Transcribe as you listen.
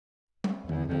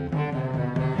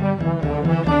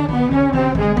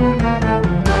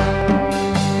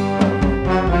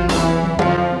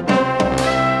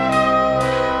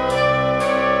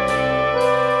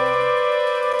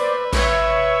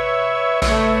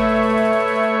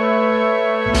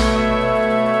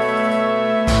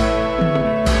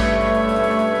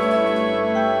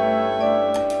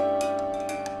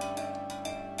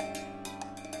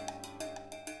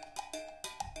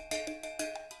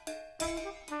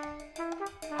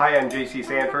Hi, I'm JC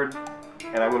Sanford,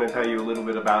 and I'm going to tell you a little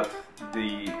bit about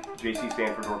the JC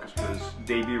Sanford Orchestra's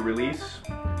debut release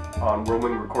on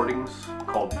Whirlwind Recordings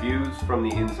called Views from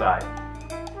the Inside.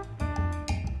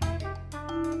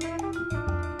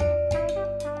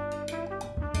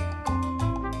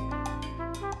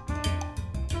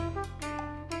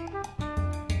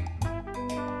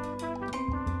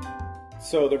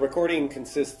 So the recording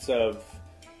consists of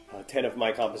 10 of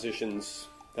my compositions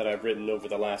that I've written over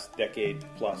the last decade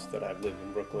plus that I've lived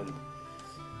in Brooklyn.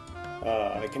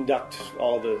 I conduct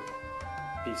all the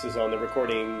pieces on the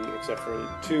recording except for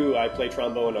 2 I play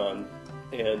trombone on,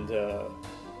 and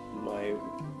my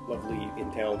lovely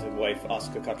and talented wife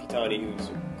Asuka Kakitani, who's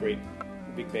a great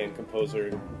big band composer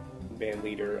and band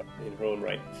leader in her own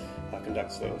right,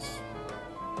 conducts those.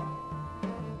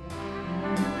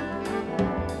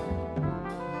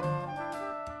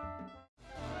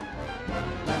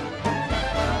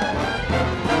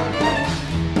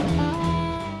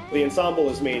 The ensemble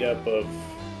is made up of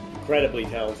incredibly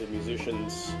talented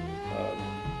musicians,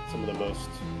 some of the most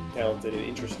talented and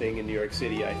interesting in New York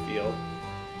City, I feel.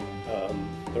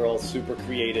 They're all super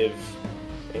creative,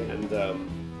 and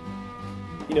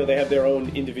you know, they have their own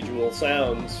individual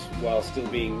sounds while still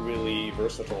being really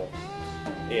versatile.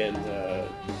 And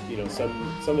you know,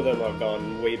 some of them I've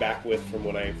gone way back with from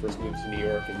when I first moved to New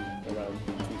York in around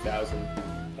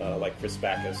 2000, like Chris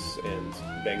Bacas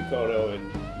and Ben Kono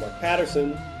and Mark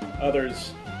Patterson.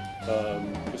 Others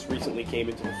just recently came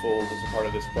into the fold as a part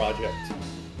of this project,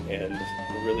 and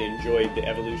really enjoyed the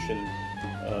evolution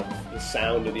of the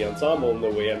sound of the ensemble and the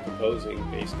way I'm composing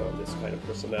based on this kind of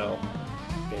personnel.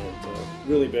 And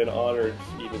really been honored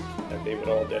even that they would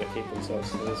all dedicate themselves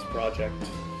to this project.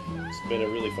 It's been a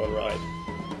really fun ride.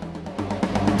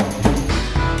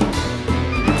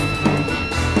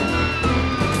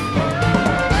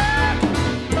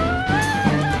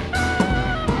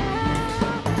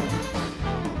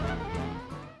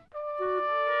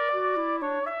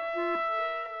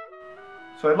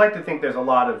 So I'd like to think there's a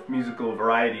lot of musical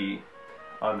variety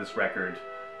on this record.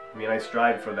 I mean, I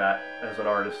strive for that as an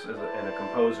artist and a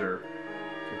composer,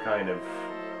 to kind of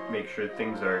make sure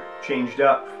things are changed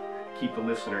up, keep the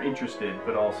listener interested,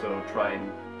 but also try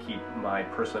and keep my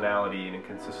personality and a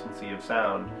consistency of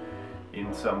sound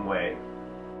in some way.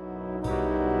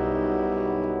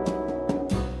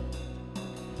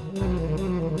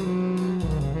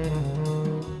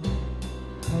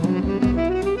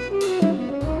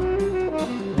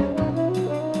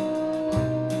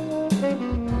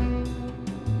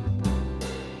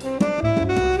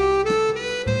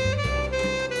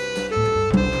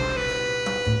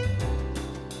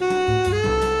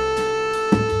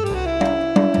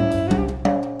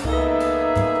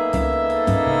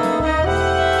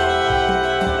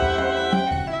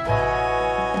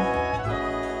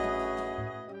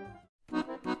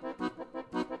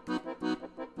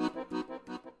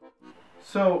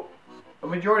 So, a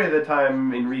majority of the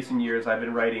time in recent years I've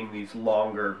been writing these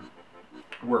longer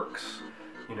works,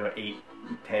 you know, 8,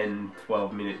 10,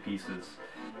 12-minute pieces.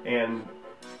 And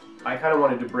I kind of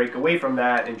wanted to break away from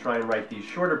that and try and write these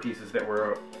shorter pieces that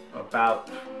were about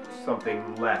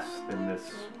something less than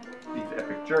these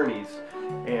epic journeys.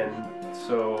 And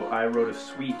so I wrote a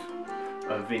suite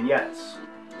of vignettes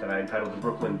that I entitled the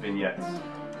Brooklyn Vignettes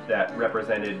that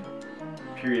represented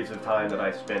periods of time that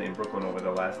I spent in Brooklyn over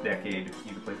the last decade,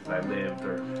 either places I lived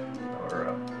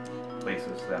or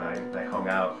places that I hung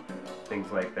out,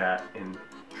 things like that, and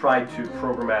tried to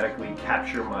programmatically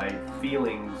capture my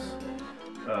feelings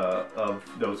of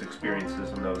those experiences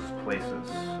in those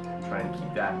places, and trying to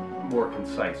keep that more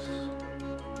concise.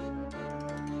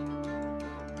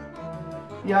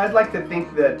 Yeah, I'd like to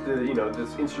think that you know,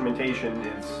 this instrumentation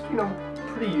is, you know,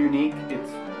 pretty unique.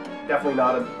 It's definitely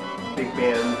not a big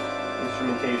band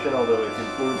instrumentation, although it's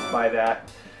influenced by that.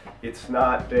 It's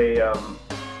not a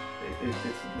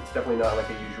it's definitely not like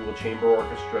a usual chamber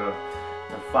orchestra.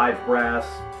 5 brass,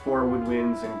 4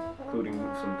 woodwinds, including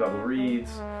some double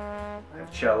reeds. I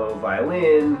have cello,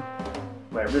 violin.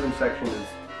 My rhythm section is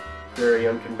very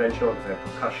unconventional because I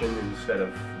have percussion instead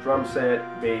of drum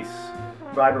set, bass,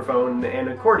 vibraphone, and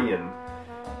accordion.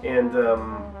 And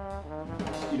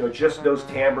you know, just those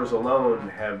timbres alone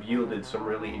have yielded some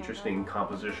really interesting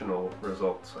compositional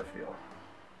results, I feel.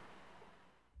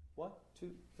 1, 2,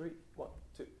 3, 1,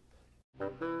 2.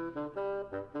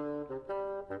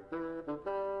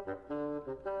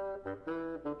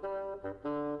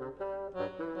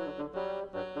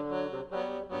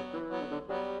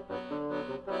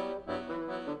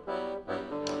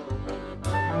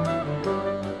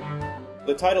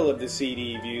 The title of the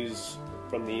CD, Views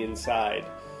from the Inside,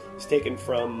 is taken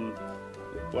from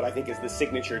what I think is the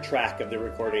signature track of the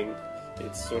recording.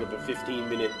 It's sort of a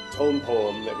 15-minute tone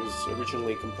poem that was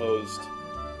originally composed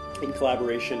in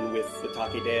collaboration with the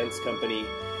Take Dance Company,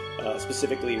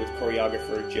 specifically with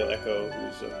choreographer Jill Echo,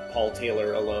 who's a Paul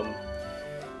Taylor alum.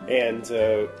 And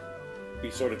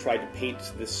we sort of tried to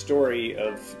paint this story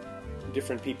of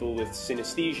different people with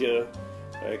synesthesia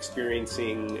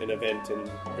experiencing an event in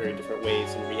very different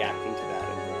ways and reacting to that